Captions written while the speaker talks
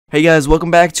Hey guys,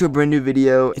 welcome back to a brand new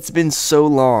video. It's been so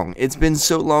long. It's been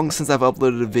so long since I've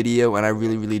uploaded a video, and I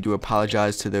really do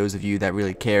apologize to those of you that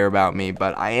really care about me,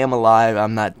 but I am alive.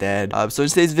 I'm not dead. So in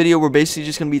today's video, we're basically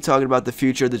just going to be talking about the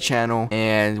future of the channel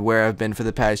and where I've been for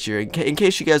the past year. In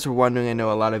case you guys were wondering, I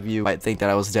know a lot of you might think that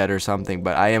I was dead or something,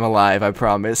 but I am alive, I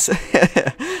promise.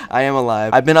 I am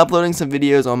alive. I've been uploading some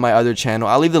videos on my other channel.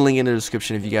 I'll leave the link in the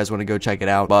description if you guys want to go check it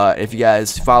out. But if you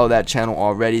guys follow that channel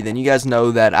already, then you guys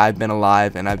know that I've been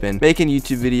alive and I've been making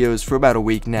YouTube videos for about a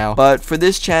week now. But for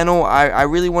this channel, I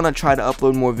really want to try to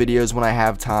upload more videos when I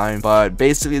have time. But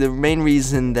basically, the main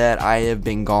reason that I have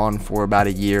been gone for about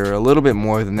a year, a little bit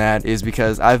more than that, is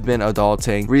because I've been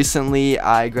adulting. Recently,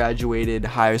 I graduated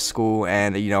high school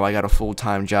and, I got a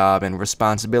full-time job and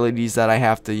responsibilities that I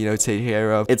have to, take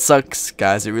care of. It sucks,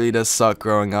 guys. It really does suck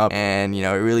growing up, and it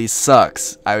really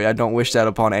sucks. I don't wish that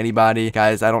upon anybody,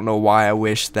 guys. I don't know why I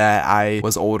wish that I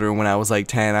was older when I was like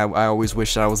 10. I always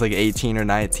wish that I was like 18 or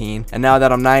 19, and now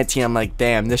that I'm 19, I'm like,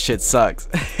 damn, this shit sucks.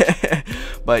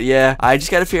 But yeah, I just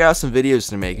gotta figure out some videos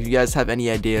to make. If you guys have any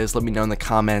ideas, let me know in the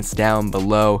comments down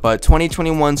below. But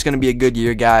 2021 is gonna be a good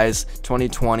year, guys.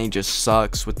 2020 just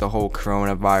sucks with the whole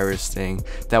coronavirus thing.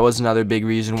 That was another big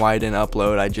reason why I didn't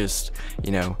upload. I just,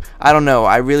 I don't know.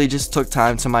 I really just took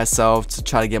time to myself to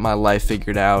try to get my life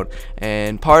figured out,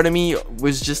 and part of me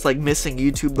was just like missing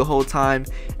YouTube the whole time.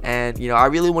 And I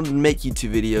really wanted to make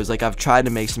YouTube videos. Like, I've tried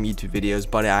to make some YouTube videos,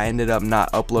 but I ended up not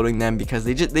uploading them because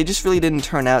they just really didn't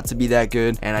turn out to be that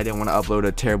good, and I didn't want to upload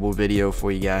a terrible video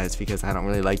for you guys because I don't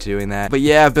really like doing that. But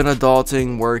yeah, I've been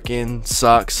adulting, working,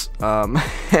 sucks.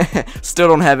 Still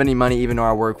don't have any money even though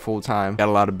I work full-time. Got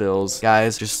a lot of bills.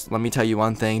 Guys, just let me tell you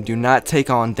one thing. Do not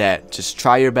take on debt. Just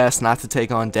try your best not to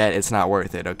take on debt. It's not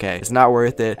worth it, okay? It's not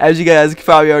worth it. As you guys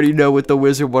probably already know with the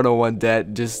wizard101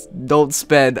 debt, just don't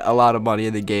spend a lot of money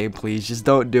in the game, please. Just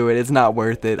don't do it. It's not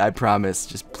worth it, I promise.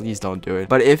 Just please don't do it.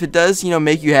 But if it does,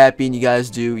 make you happy and you guys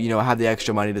do, have the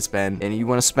extra money to spend and you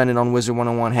want to spend it on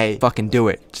wizard101, hey, fucking do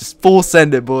it. Just full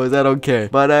send it, boys. I don't care.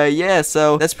 But yeah,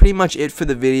 so that's pretty much it for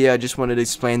the video. I just wanted to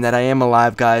explain that I am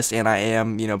alive, guys, and I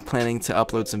am, planning to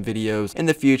upload some videos in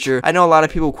the future. I know a lot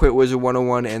of people quit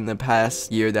wizard101 in the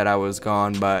past year that I was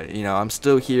gone, but I'm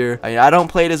still here. I don't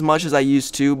play it as much as I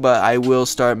used to, but I will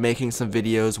start making some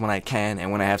videos when I can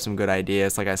and when I have some good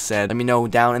ideas. Like I said, let me know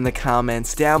down in the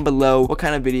comments down below what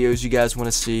kind of videos you guys want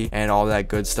to see and all that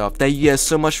good stuff. Thank you guys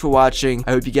so much for watching.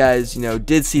 I hope you guys,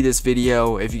 did see this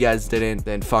video. If you guys didn't,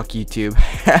 then fuck YouTube.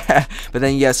 But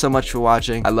thank you guys so much for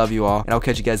watching. I love you all, and I'll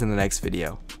catch you guys in the next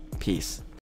video. Peace.